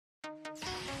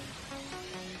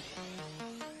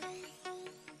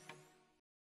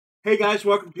Hey guys,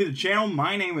 welcome to the channel.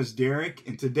 My name is Derek,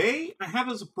 and today I have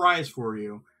a surprise for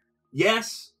you.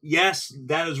 Yes,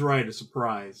 that is right, a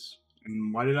surprise.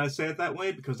 And why did I say it that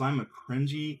way? Because I'm a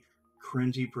cringy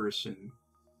person.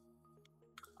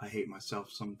 I hate myself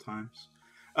sometimes.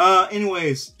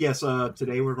 Anyways, yes,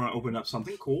 today we're going to open up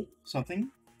something cool,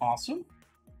 something awesome.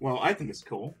 Well, I think it's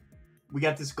cool. We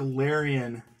got this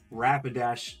Galarian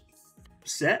Rapidash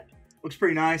set. Looks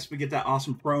pretty nice. We get that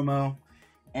awesome promo.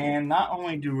 And not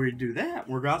only do we do that,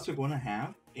 we're also going to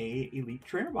have a Elite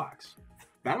Trainer Box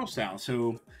Battle Style.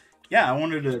 So, yeah, I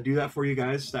wanted to do that for you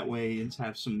guys. That way it's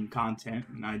have some content,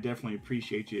 and I definitely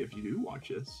appreciate you if you do watch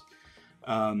this.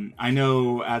 I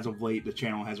know as of late the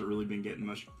channel hasn't really been getting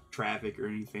much traffic or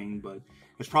anything, but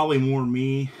it's probably more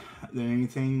me than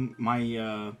anything.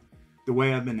 The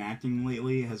way I've been acting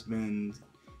lately has been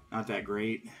not that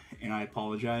great, and I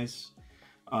apologize.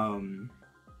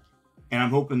 And I'm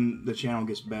hoping the channel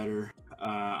gets better.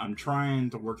 I'm trying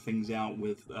to work things out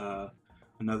with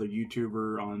another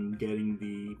YouTuber on getting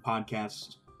the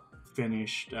podcast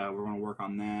finished. We're going to work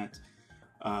on that.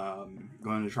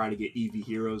 Going to try to get EV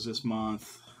Heroes this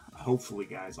month. Hopefully,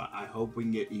 guys, I hope we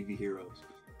can get EV Heroes.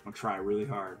 I'm going to try really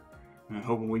hard. And I'm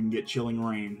hoping we can get Chilling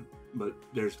Reign. But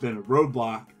there's been a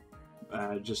roadblock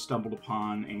just stumbled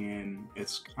upon, and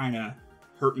it's kind of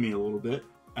hurt me a little bit.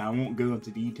 I won't go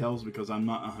into details because I'm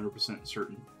not 100%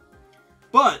 certain.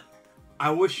 But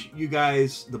I wish you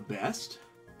guys the best.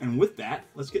 And with that,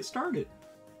 let's get started.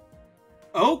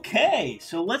 Okay,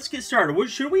 so let's get started.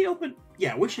 Should we open?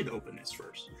 Yeah, we should open this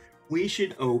first. We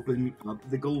should open up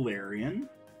the Galarian.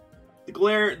 The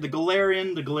Galarian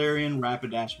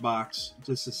Rapidash box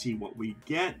just to see what we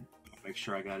get. Make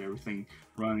sure I got everything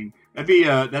running. That'd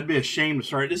be a shame to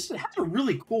start. This has a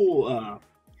really cool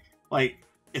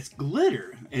it's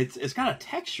glitter. It's got a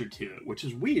texture to it, which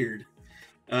is weird.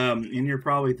 And you're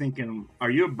probably thinking, are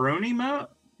you a brony,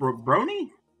 brony?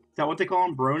 Is that what they call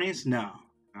them? Bronies? No,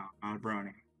 not a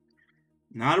brony.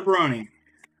 Not a brony.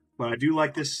 But I do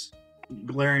like this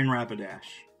Galarian Rapidash.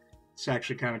 It's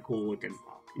actually kind of cool looking.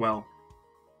 Well,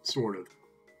 sort of.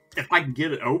 If I can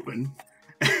get it open,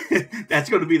 that's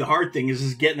going to be the hard thing, is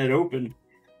just getting it open.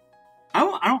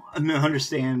 I don't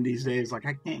understand these days. Like,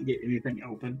 I can't get anything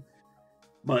open.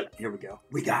 But here we go.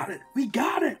 We got it. We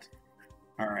got it.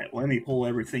 All right, let me pull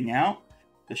everything out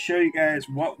to show you guys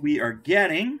what we are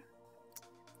getting.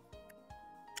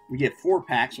 We get 4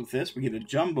 packs with this. We get a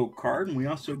jumbo card, and we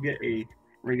also get a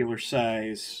regular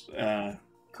size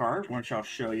card, which I'll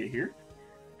show you here.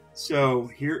 So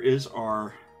here is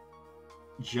our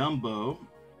jumbo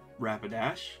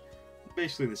Rapidash.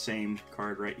 Basically the same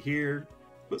card right here,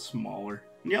 but smaller.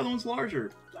 And the other one's larger,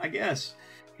 I guess.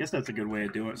 I guess that's a good way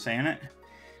of saying it.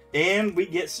 And we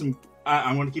get some...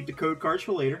 I'm going to keep the code cards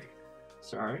for later.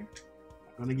 Sorry.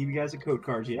 I'm going to give you guys the code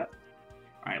cards yet.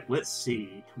 Alright, let's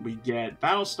see. We get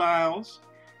Battle Styles,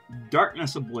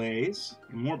 Darkness Ablaze,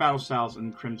 more Battle Styles,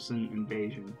 and Crimson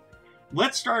Invasion.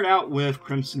 Let's start out with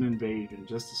Crimson Invasion,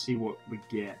 just to see what we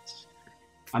get.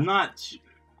 I've not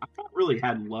really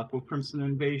had luck with Crimson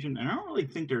Invasion, and I don't really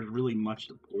think there's really much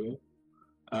to pull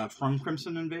from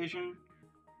Crimson Invasion.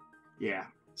 Yeah,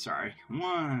 sorry.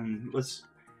 Let's...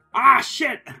 Ah,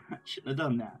 shit! I shouldn't have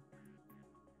done that.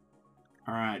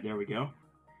 Alright, there we go.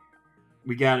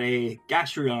 We got a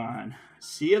Galarian,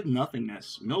 Sea of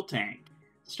Nothingness, Miltank,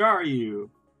 Staryu,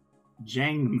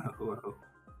 Jangmo,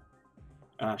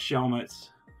 Shelmet,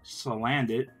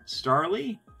 Salandit,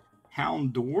 Starly,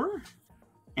 Houndour,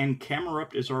 and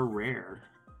Camerupt is our rare.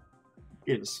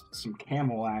 Gives some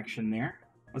camel action there.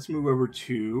 Let's move over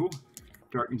to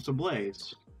Darkness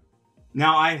Ablaze.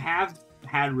 Now, I have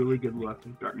had really good luck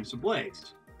with Darkness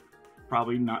Ablaze.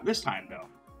 Probably not this time, though.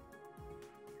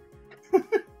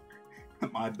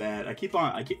 My bad.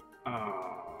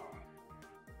 Oh.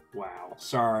 Wow.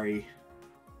 Sorry.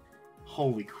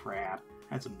 Holy crap.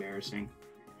 That's embarrassing.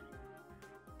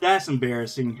 That's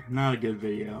embarrassing. Not a good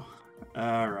video.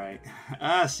 Alright.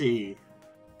 See.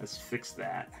 Let's fix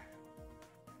that.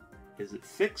 Is it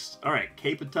fixed? Alright.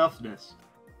 Cape of Toughness.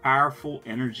 Powerful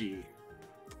Energy.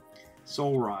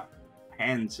 Soul Rock.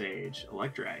 Hand Sage,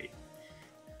 Electrite,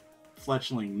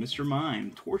 Fletchling, Mr.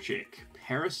 Mime, Torchic,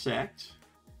 Parasect.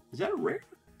 Is that a rare?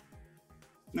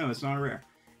 No, it's not a rare.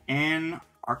 And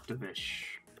Arctovish.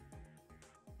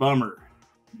 Bummer.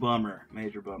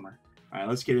 Major bummer. Alright,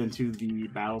 let's get into the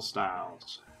battle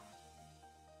styles.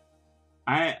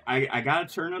 I gotta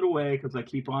turn it away because I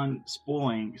keep on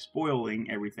spoiling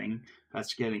everything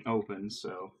that's getting open,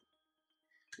 so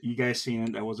you guys seen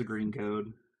it, that was a green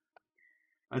code.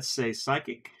 Let's say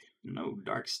Psychic. No,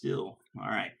 Dark Steel.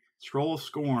 Alright. Scroll of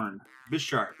Scorn.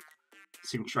 Bisharp.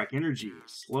 Single Strike Energy.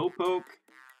 Slowpoke.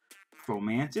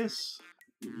 Fomantis,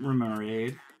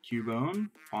 Remoraid, Cubone,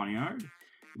 Pawniard,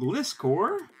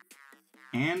 Gliscor,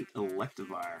 and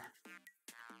Electivire.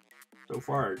 So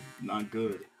far, not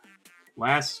good.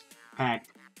 Last pack,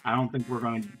 I don't think we're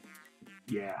going to...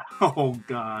 Yeah. Oh,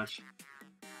 gosh.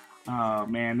 Oh,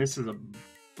 man, this is a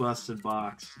busted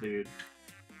box, dude.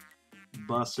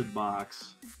 Busted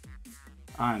box.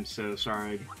 I'm so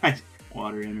sorry.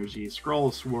 Water Energy,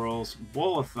 Scroll Swirls,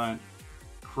 Bolifant,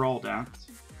 Crawdaunt,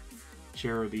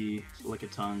 Cherubi,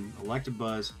 Lickitung,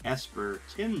 Electabuzz, Esper,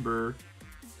 Timber,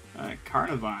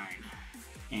 Carnivine,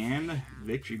 and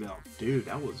Victory Bell. Dude,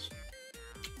 that was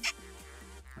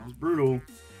brutal.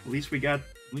 At least we got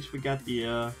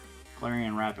the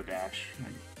Galarian Rapidash.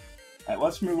 Alright,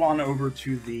 let's move on over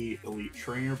to the Elite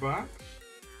Trainer box.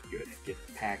 Good, get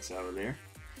the packs out of there.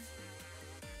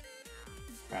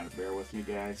 Kind of bear with me,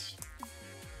 guys.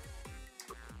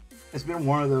 It's been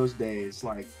one of those days,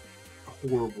 like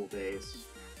horrible days.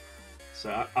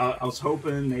 So I was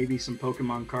hoping maybe some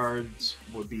Pokemon cards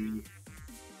would be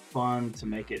fun to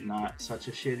make it not such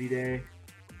a shitty day,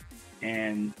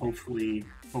 and hopefully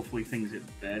things get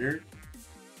better.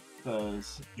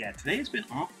 Because yeah, today's been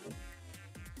awful.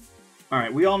 All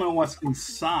right, we all know what's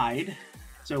inside,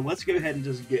 so let's go ahead and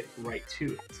just get right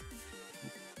to it.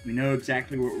 We know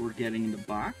exactly what we're getting in the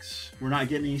box. We're not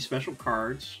getting any special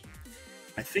cards.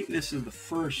 I think this is the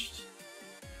first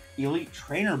Elite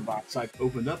Trainer box I've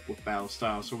opened up with Battle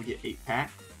Style, so we get 8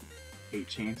 pack, 8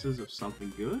 chances of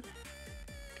something good.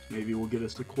 Maybe we'll get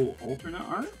us the cool alternate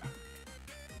art.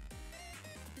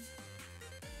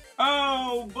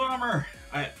 Oh, bummer!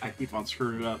 I keep on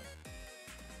screwing it up.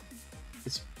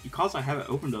 It's because I haven't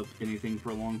opened up anything for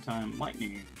a long time.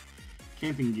 Lightning,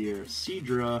 Camping Gear,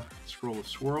 Seadra, Scroll of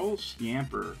Swirls,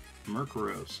 Yamper,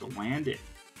 Murkrow, Salandit,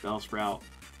 Bellsprout,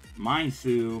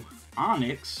 Mindfu,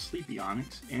 Onyx, Sleepy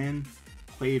Onyx, and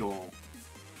Claydol.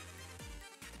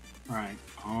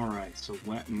 Alright, so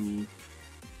let me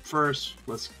first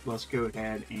let's go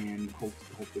ahead and hope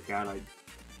to God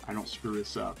I don't screw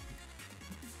this up.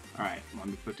 Alright, let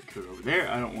me put the code over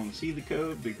there. I don't want to see the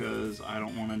code because I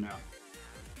don't want to know.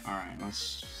 Alright,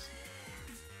 let's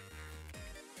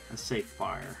say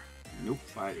fire. Nope,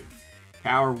 fighting.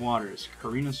 Power Waters,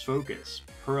 Karina's Focus,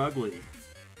 Perugly,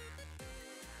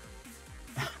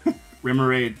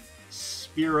 Remoraid,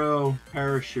 Spearow,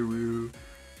 Parashiru,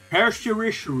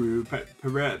 Cherubi,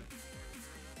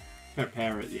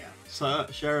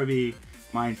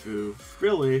 Mindfu,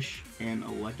 Frillish, and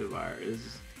Electivire.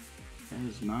 That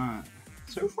is not.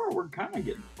 So far, we're kind of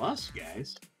getting bust,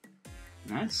 guys.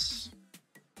 That's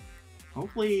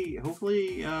hopefully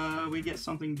we get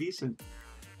something decent.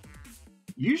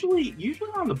 Usually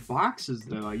on the boxes,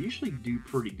 though, I usually do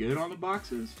pretty good on the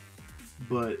boxes,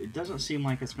 but it doesn't seem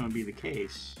like it's going to be the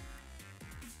case.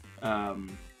 Fire,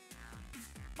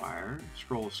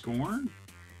 Scroll of Scorn,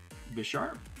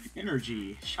 Bisharp,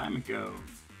 Energy, Shimiko,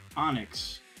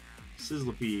 Onyx,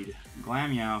 Sizzlipede,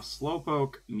 Glameow,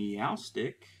 Slowpoke,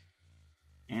 Meowstic,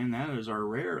 and that is our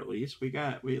rare. At least we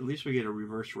get a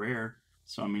reverse rare.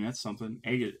 So I mean that's something.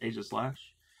 Aegislash.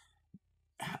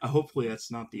 Hopefully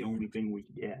that's not the only thing we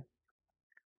get.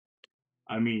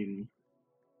 I mean,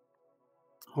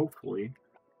 hopefully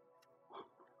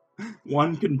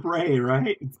one can pray,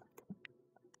 right?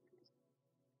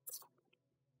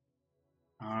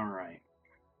 All right.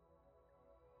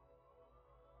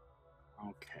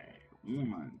 Okay.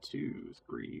 1, 2,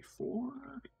 3, 4.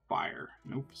 Fire.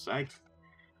 Nope. Psych.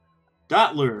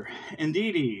 Dottler,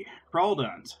 Indeedee,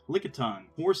 Crawdaunt, Lickitung,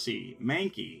 Horsey,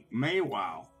 Mankey,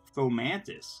 Maywow,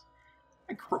 Fomantis,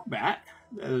 and Crobat.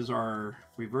 That is our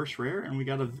reverse rare, and we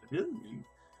got a Vivillon.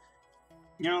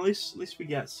 You know, at least we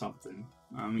got something.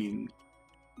 I mean,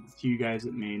 to you guys,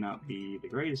 it may not be the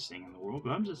greatest thing in the world,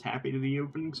 but I'm just happy to be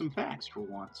opening some packs for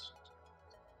once.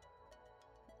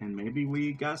 And maybe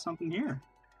we got something here.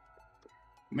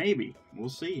 Maybe. We'll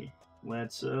see.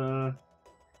 Let's, yeah.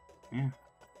 1,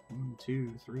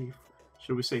 2, 3.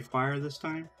 Should we say fire this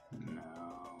time? No.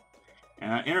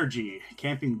 Energy,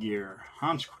 Camping Gear,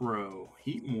 Honchkrow,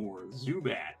 Heatmore,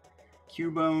 Zubat,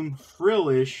 Cubone,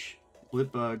 Frillish,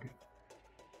 Blipbug,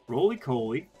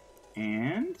 Roly-Coly,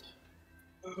 and...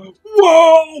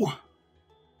 Whoa!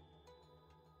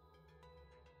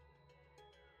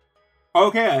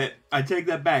 Okay, I take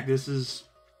that back. This is...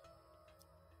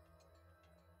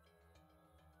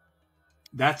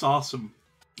 That's awesome.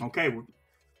 Okay,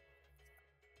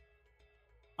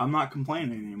 I'm not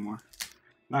complaining anymore.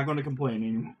 Not going to complain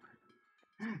anymore.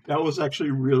 That was actually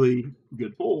a really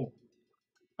good pull.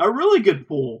 A really good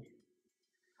pull.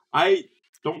 I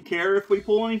don't care if we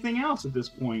pull anything else at this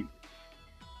point.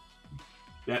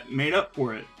 That made up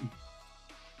for it.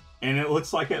 And it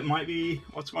looks like it might be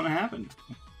what's going to happen.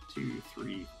 2,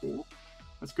 3, 4.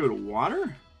 Let's go to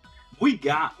water. We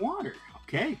got water.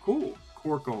 Okay, cool.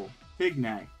 Corkle,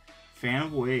 Pignag, Fan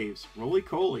of Waves,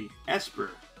 Roly-Coly, Esper,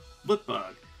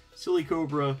 Blipbug, Silly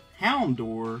Cobra,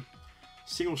 Houndour,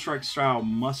 Single Strike Style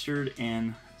Mustard,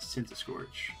 and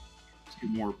Centiskorch. 2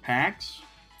 more packs.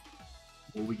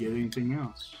 Will we get anything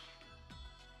else?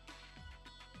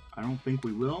 I don't think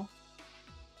we will.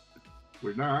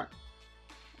 We're not.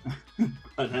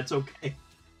 But that's okay.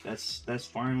 That's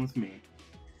fine with me.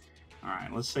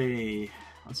 Alright, let's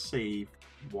say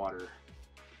water.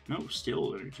 No,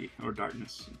 still energy or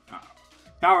darkness.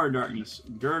 Power Darkness,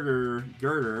 Girder,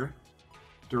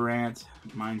 Durant,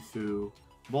 Mindfu,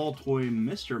 Voltoy,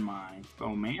 Mr. Mime,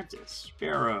 Fomantis,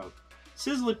 Sparrow,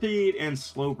 Sizzlipede, and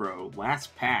Slowbro.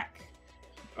 Last pack.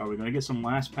 Are we gonna get some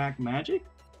last pack magic?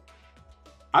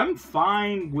 I'm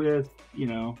fine with, you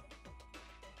know,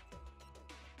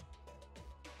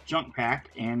 junk pack,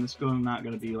 and it's not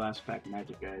going to be last pack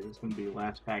magic, guys. It's going to be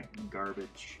last pack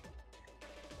garbage.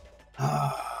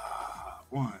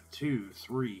 1, 2,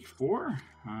 3, 4.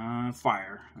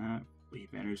 Fire. Leaf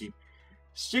energy.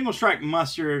 Single Strike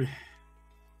Mustard.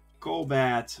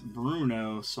 Golbat.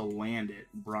 Bruno. Salandit.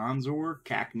 Bronzor.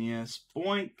 Cacnea.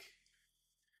 Spoink.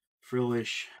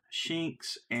 Frillish.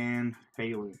 Shinx. And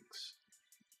Phalanx.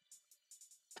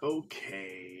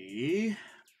 Okay.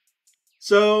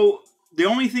 So the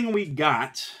only thing we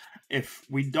got, if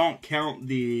we don't count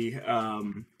the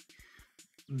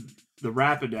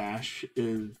Rapidash,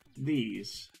 is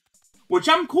these, which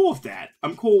I'm cool with that.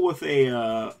 I'm cool with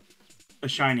a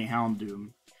shiny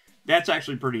Houndoom. That's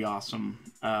actually pretty awesome.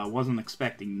 Wasn't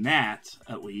expecting that,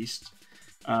 at least.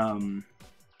 I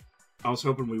was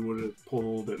hoping we would have pulled a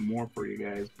little bit more for you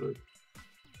guys, but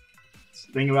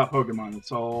the thing about Pokemon,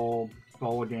 it's all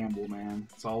a gamble, man.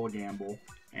 It's all a gamble.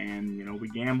 And, you know, we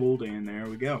gambled, and there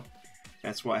we go.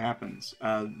 That's what happens.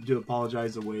 Do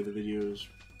apologize the way the video's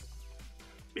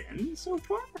been so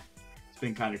far. It's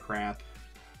been kind of crap.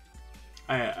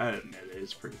 I admit it,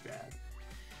 it's pretty bad.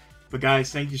 But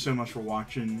guys, thank you so much for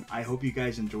watching. I hope you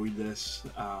guys enjoyed this.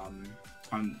 I'm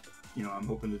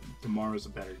hoping that tomorrow's a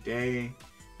better day.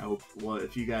 I hope, well,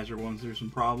 if you guys are going through some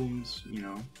problems, you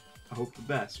know, I hope the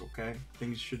best, okay?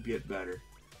 Things should get better.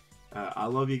 I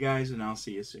love you guys, and I'll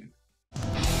see you soon.